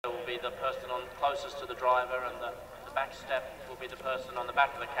the person closest to the driver, and the back step will be the person on the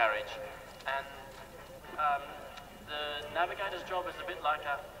back of the carriage. And the navigator's job is a bit like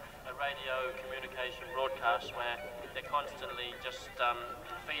a radio communication broadcast, where they're constantly just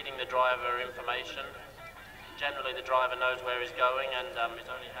feeding the driver information. Generally, the driver knows where he's going and is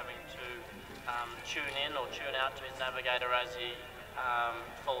only having to tune in or tune out to his navigator as he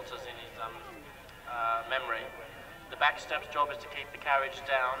falters in his memory. The back step's job is to keep the carriage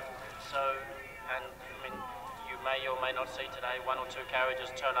down. So, and I mean, you may or may not see today 1 or 2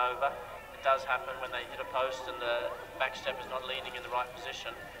 carriages turn over. It does happen when they hit a post and the back step is not leaning in the right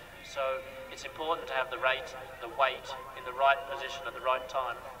position. So it's important to have the weight in the right position at the right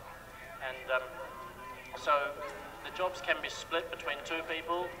time. And so the jobs can be split between 2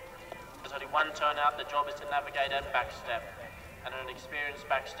 people. There's only one turnout. The job is to navigate and backstep. And an experienced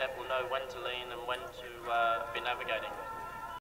backstep will know when to lean and when to be navigating.